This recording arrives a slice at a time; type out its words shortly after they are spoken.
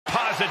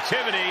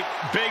positivity,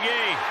 Big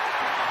E.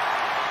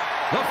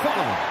 The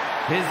following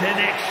is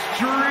an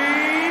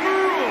Extreme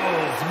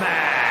Rules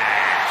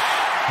match.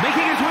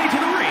 Making his way to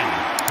the ring,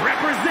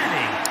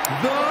 representing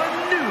the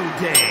New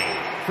Day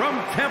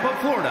from Tampa,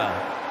 Florida,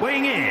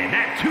 weighing in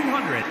at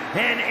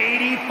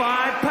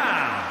 285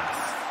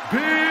 pounds,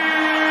 Big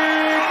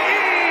E!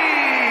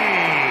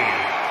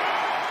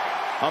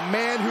 A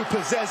man who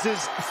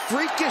possesses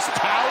freakish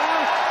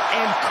power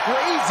and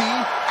crazy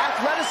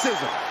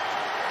athleticism.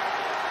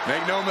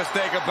 Make no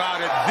mistake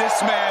about it,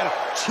 this man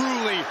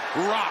truly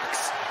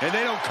rocks. And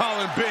they don't call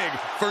him big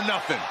for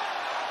nothing.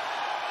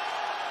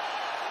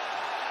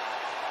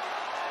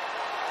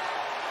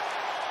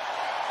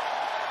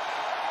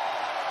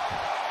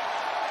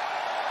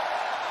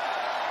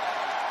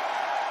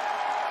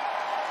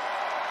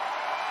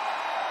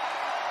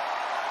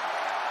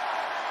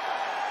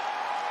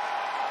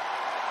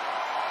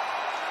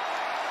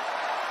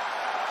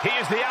 He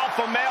is the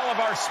alpha male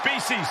of our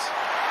species.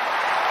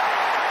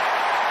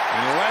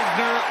 And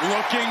Lesnar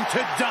looking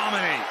to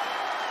dominate.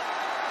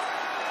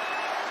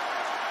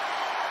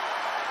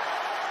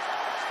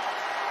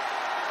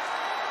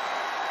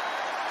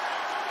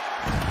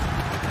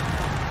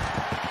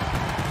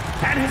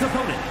 And his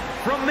opponent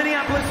from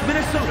Minneapolis,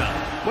 Minnesota,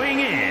 weighing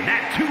in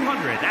at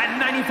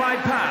 295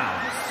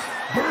 pounds,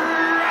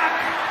 Brock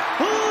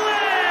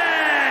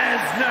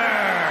Lesnar!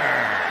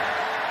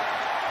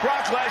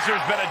 Brock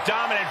Lesnar's been a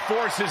dominant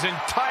force his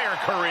entire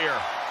career.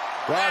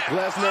 Brock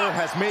Lesnar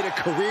has made a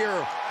career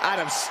out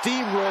of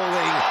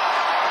steamrolling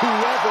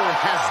whoever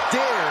has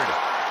dared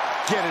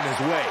get in his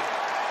way.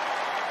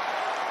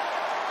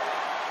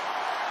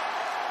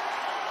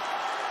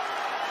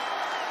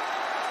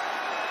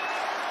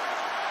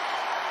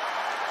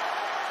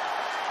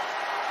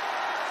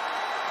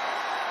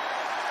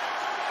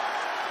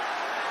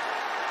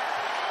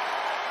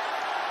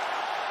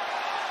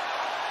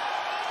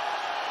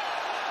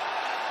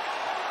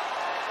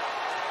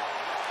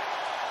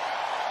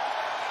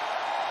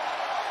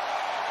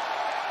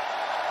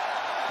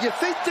 You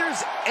think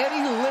there's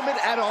any limit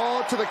at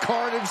all to the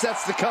carnage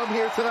that's to come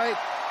here tonight?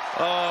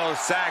 Oh,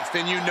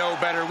 Saxton, you know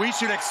better. We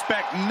should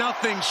expect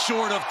nothing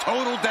short of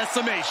total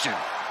decimation.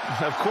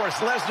 Of course,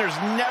 Lesnar's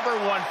never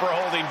one for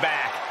holding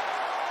back.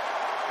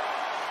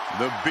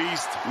 The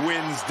Beast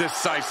wins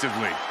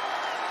decisively.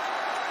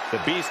 The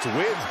Beast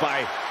wins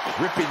by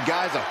ripping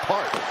guys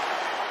apart.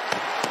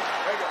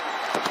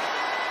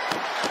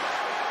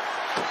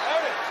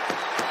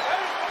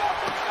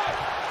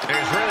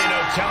 There's really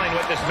no telling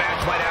what this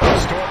match might have in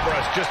store for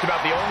us. Just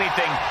about the only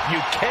thing you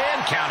can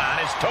count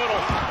on is total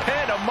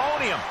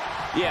pandemonium.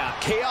 Yeah,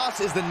 chaos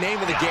is the name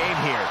of the game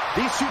here.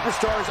 These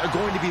superstars are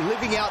going to be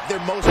living out their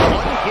most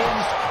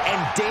unhinged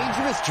and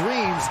dangerous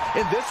dreams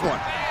in this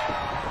one.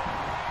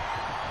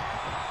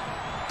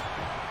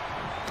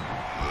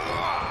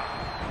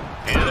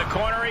 Into the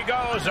corner he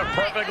goes, a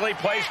perfectly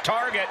placed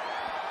target.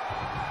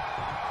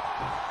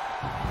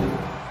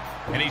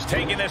 And he's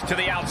taking this to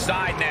the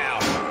outside now.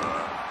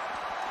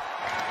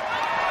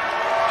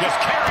 Just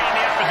carrying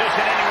the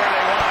opposition anywhere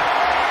they want.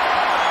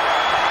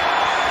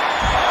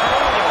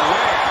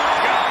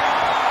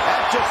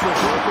 That just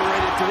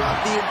reverberated throughout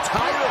the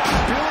entire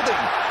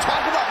building.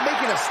 Talk about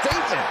making a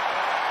statement.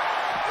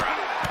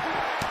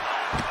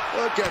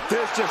 Look at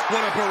this, just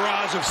what a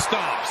barrage of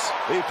stomps.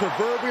 The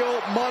proverbial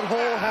mud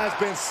hole has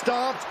been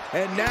stomped,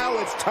 and now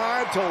it's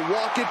time to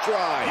walk it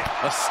dry.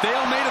 A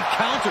stalemate of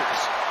counters.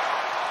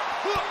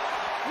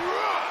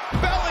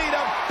 Belly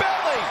to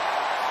belly.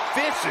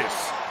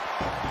 Vicious.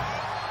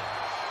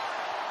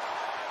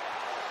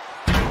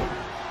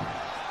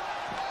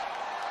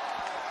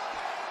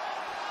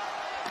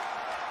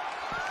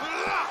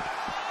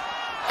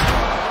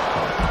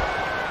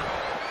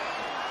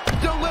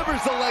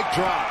 Delivers the leg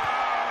drop.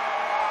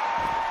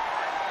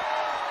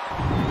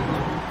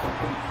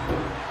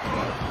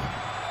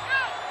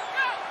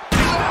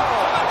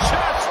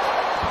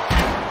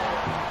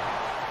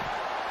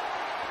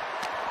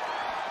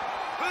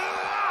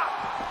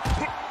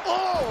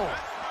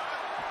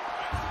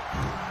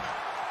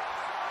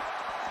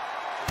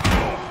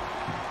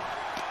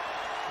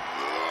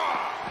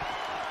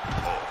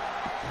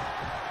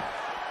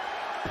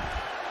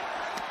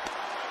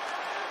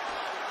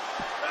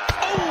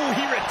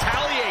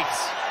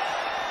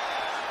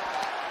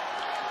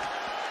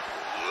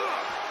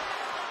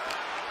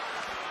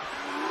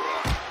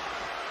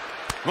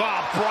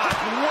 Wow, Brock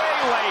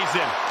waylays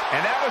him.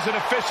 And that was an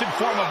efficient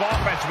form of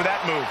offense with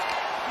that move.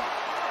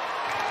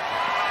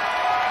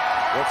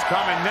 What's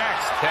coming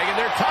next?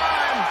 Taking their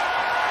time.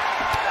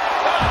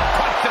 Oh,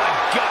 punch to the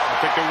gut.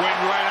 Took the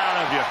wind right out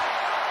of you.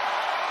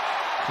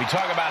 We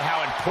talk about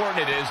how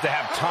important it is to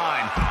have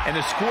time and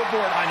the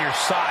scoreboard on your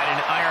side in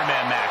an Iron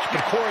Man match.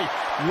 But Corey,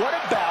 what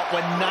about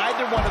when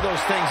neither one of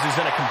those things is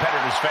in a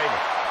competitor's favor?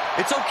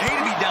 It's okay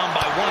to be down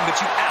by one, but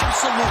you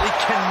absolutely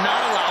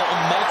cannot allow a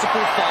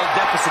multiple fall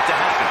deficit to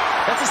happen.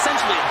 That's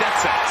essentially a death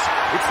sentence.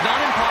 It's not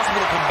impossible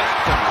to come back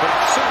from, but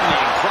it's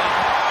certainly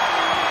incredible.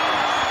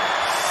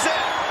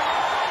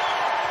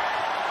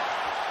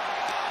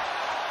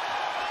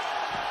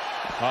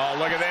 Oh,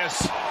 look at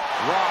this.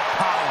 Raw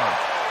power.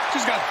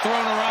 Just got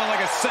thrown around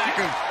like a sack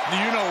of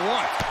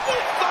you-know-what.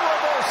 With the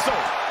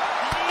reversal.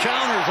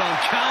 Counters on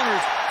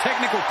counters.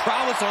 Technical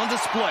prowess on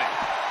display.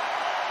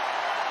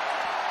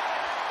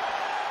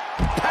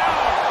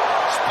 Power.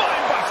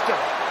 Spine buster.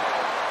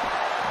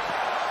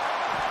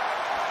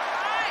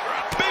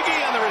 Big E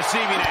on the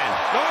receiving end.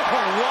 Oh,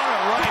 what a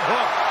right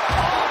hook.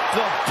 Off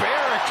the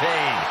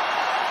barricade.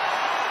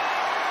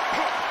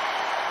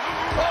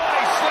 Oh,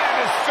 he slammed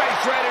his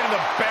face right into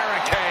the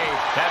barricade.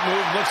 That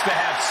move looks to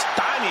have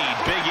stymied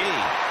Big E.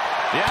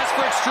 You ask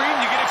for extreme,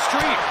 you get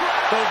extreme.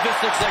 Though this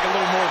looks like a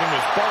little more than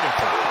was bargained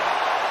for.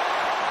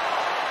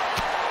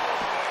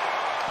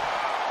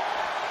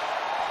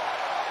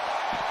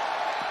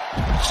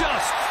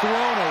 Just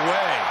thrown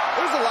away.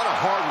 There's a lot of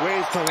hard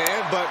ways to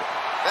land, but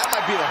that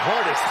might be the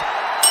hardest.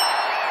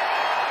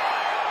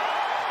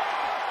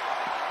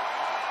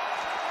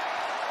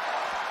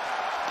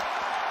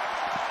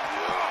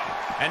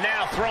 And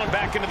now thrown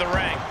back into the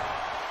ring.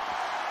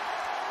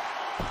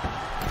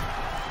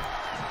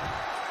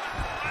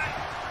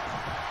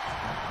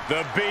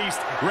 The Beast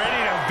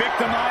ready to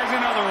victimize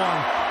another one.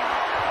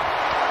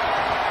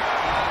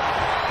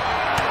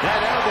 That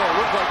elbow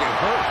looked like it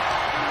hurt.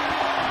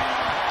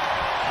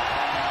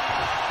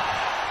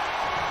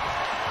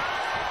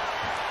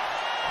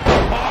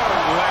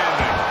 Hard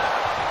landing.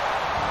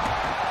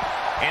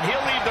 And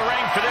he'll leave the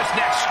ring for this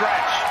next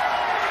stretch.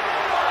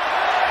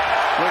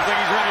 Looks like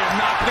he's ready to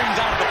knock things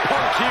out of the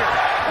park here.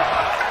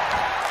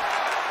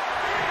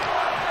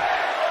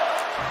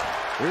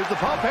 Here's the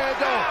pump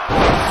handle.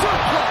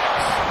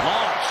 Suplex.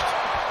 Launched.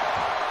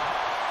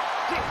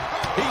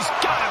 He's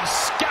got him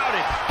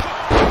scouted.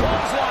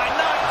 Clothesline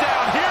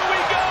knockdown. Here we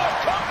go.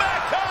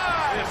 Comeback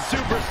time. This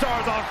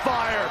superstar's on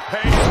fire.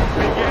 Pace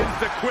begins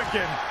to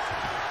quicken.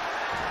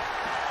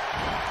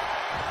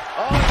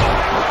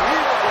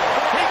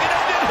 He can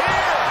end it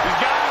here. He's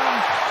got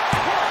him.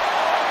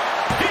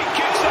 He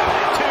kicks out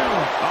at 2.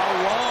 A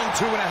long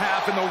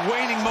 2.5 in the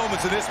waning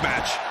moments of this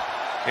match.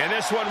 And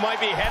this one might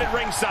be headed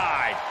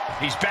ringside.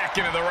 He's back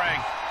into the ring.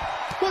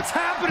 What's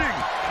happening?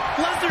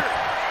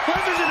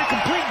 Lesnar's in a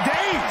complete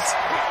daze.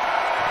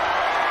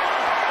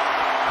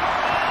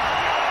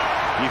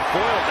 He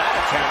foiled that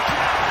attempt.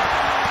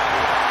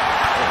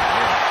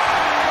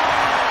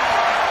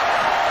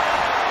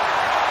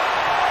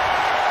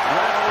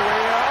 All the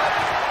way up.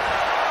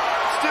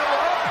 Still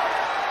up.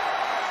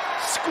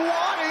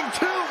 Squatting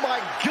too,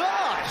 my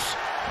gosh.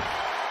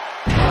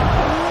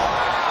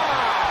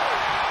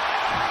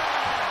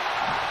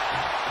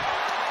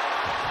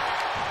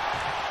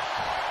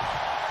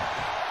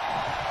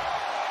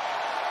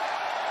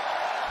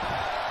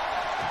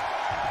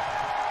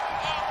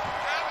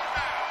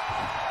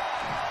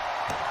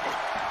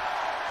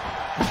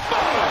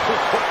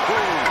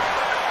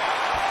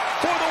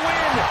 For the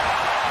win.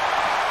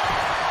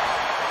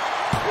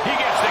 He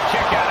gets the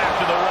kick out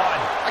after the 1.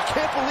 I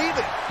can't believe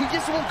it. He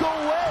just won't go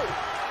away.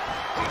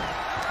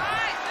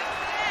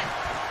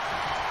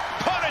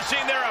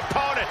 Punishing their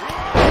opponent.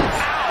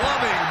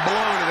 Loving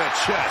blow to the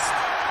chest.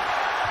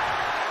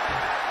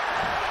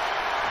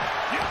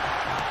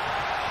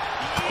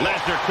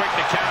 Lesnar quick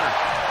to counter.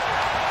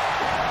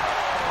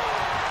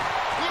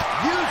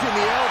 Using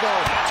the elbow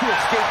to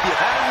escape the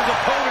Tying his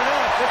opponent up.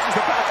 This is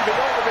about to be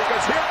over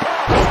because here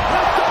comes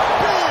the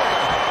big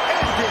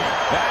ending.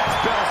 that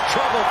spells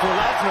trouble for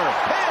Lesnar.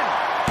 Pin.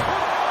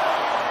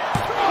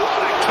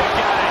 What a kick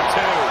out at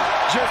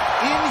 2. Just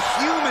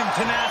inhuman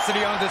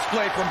tenacity on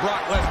display from Brock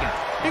Lesnar.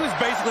 He was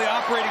basically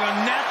operating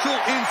on natural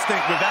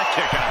instinct with that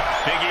kick out.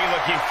 Big E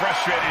looking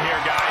frustrated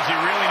here, guys. He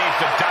really needs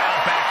to dial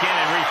back in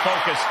and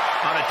refocus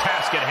on the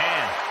task at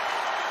hand.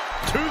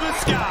 To the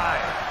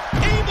sky.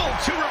 Able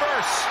to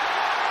reverse.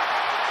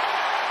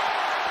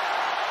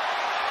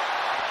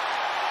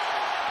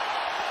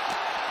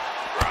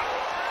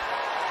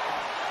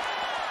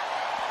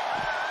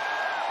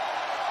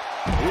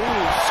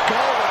 Ooh,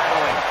 skull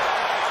rattling.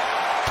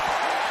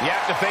 You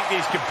have to think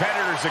these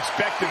competitors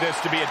expected this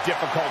to be a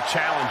difficult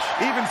challenge.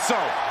 Even so,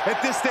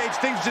 at this stage,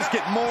 things just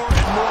get more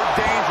and more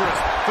dangerous.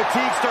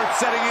 Fatigue starts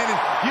setting in, and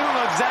you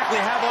don't exactly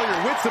have all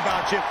your wits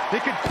about you.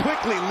 It could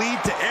quickly lead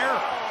to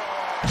error.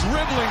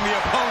 Dribbling the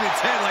opponent's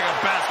head like a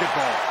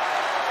basketball.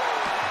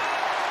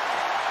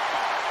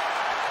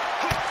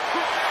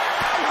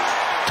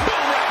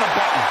 Pull right the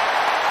button.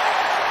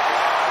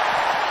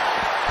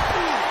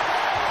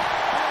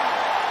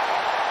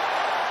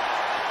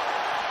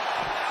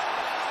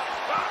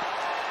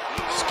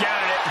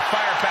 Scouted it and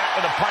fired back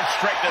with a punch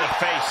straight to the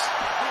face.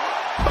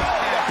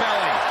 Belly to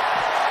belly.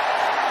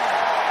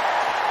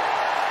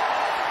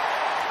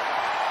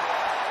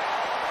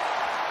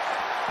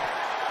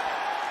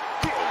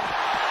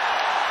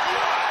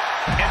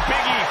 And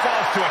Big E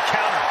falls to a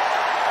counter.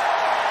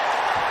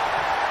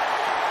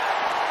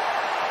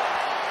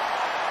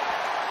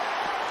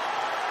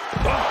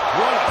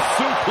 What a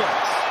suplex.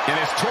 And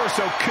his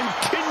torso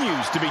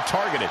continues to be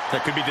targeted.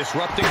 That could be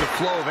disrupting the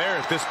flow of air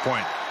at this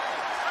point.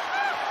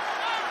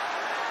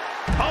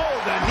 Oh,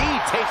 the knee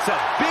takes a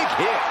big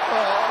hit.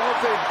 Oh, I hope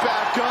they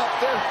back up.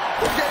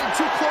 They're getting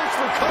too close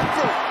for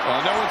comfort.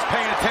 Well, no one's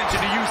paying attention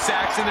to you,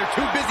 Saxton. They're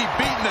too busy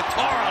beating the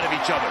tar out of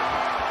each other.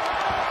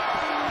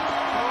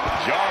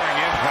 Jarring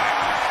impact.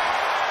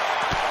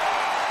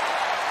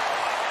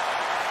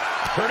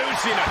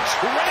 Producing a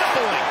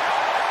trampling.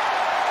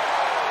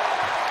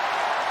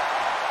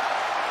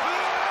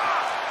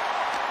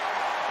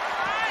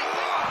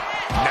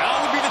 Now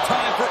would be the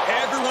time for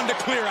everyone to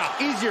clear out.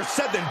 Easier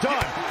said than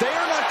done. They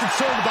are not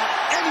concerned about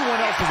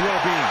anyone else's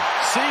well-being.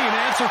 Seeing an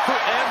answer for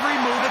every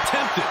move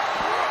attempted.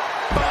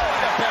 Bow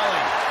to the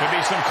belly. Could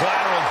be some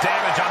collateral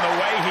damage on the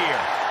way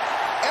here.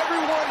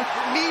 Everyone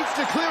needs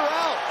to clear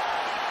out,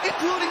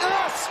 including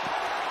us.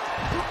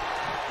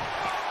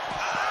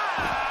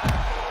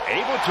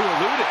 Able to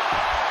elude it.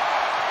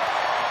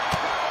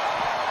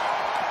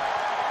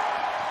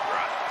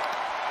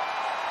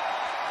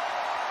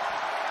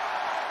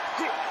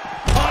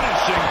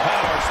 Punishing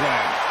power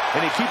slam.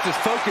 And he keeps his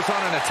focus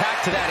on an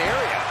attack to that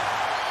area.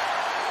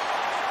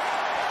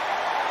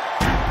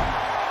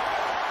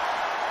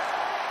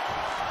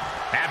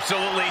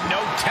 Absolutely no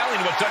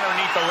telling what's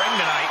underneath the ring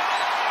tonight.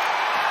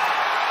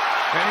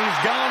 And he's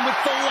gone with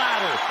the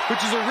ladder,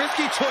 which is a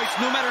risky choice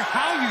no matter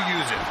how you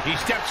use it. He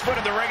steps foot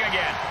in the ring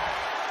again.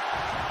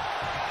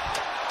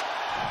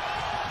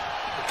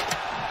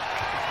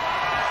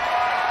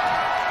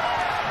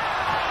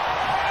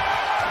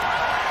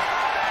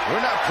 We're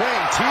not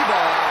playing T-ball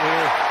out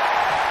here.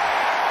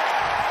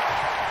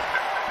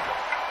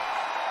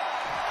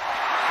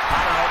 I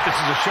don't know if this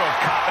is a show of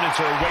confidence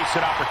or a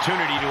wasted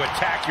opportunity to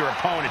attack your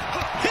opponent.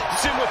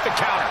 Hits him with the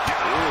counter.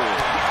 Uh-oh,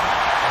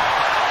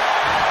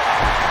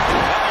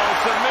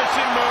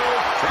 submission move.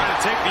 Trying to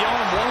take the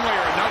arm one way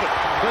or another.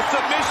 The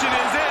submission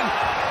is in.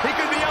 He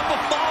could be up a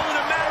fall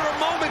in a matter of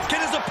moments.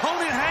 Can his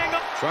opponent hang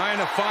up? Trying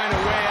to find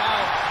a way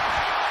out.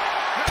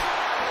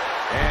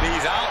 And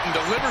he's out and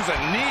delivers a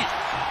knee.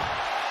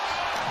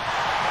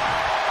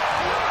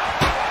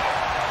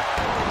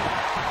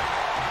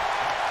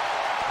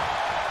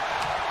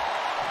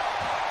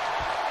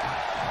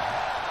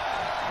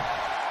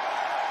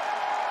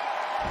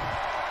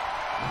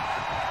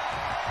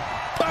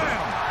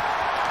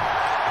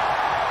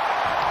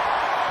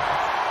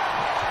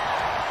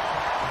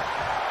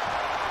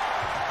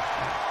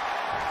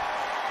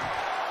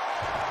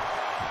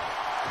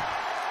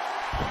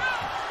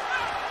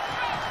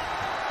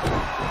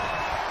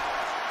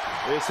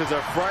 This is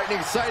a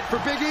frightening sight for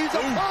Big E's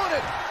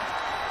opponent.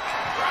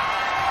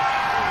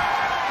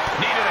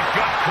 Needed a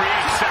gut,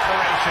 create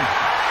separation.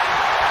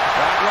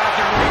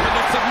 Roger leaving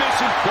the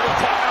submission. Good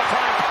time.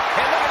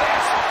 And look at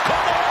this.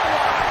 Come on.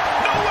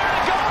 Nowhere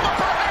to go.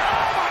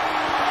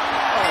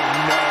 Oh,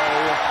 no.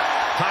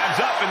 Time's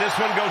up, and this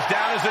one goes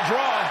down as a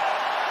draw.